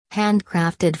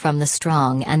Handcrafted from the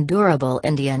strong and durable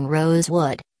Indian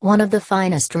rosewood, one of the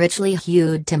finest richly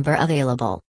hued timber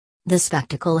available. The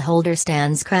spectacle holder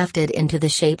stands crafted into the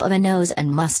shape of a nose and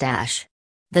mustache.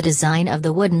 The design of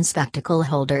the wooden spectacle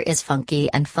holder is funky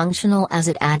and functional as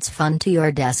it adds fun to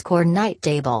your desk or night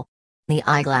table. The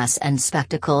eyeglass and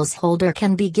spectacles holder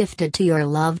can be gifted to your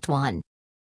loved one.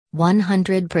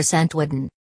 100% wooden.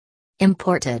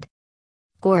 Imported.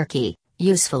 Quirky,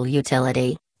 useful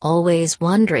utility. Always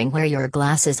wondering where your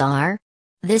glasses are?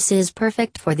 This is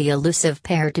perfect for the elusive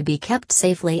pair to be kept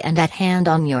safely and at hand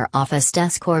on your office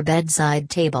desk or bedside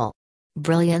table.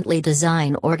 Brilliantly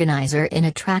designed organizer in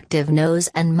attractive nose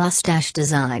and mustache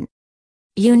design.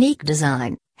 Unique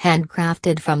design,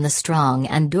 handcrafted from the strong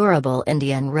and durable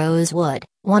Indian rosewood,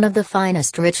 one of the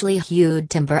finest richly hued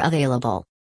timber available.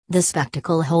 The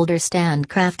spectacle holder stand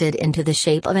crafted into the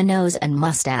shape of a nose and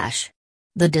mustache.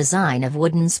 The design of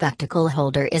wooden spectacle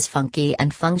holder is funky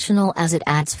and functional as it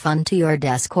adds fun to your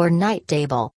desk or night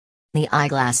table. The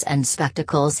eyeglass and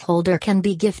spectacles holder can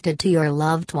be gifted to your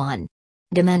loved one.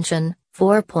 Dimension,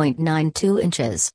 4.92 inches.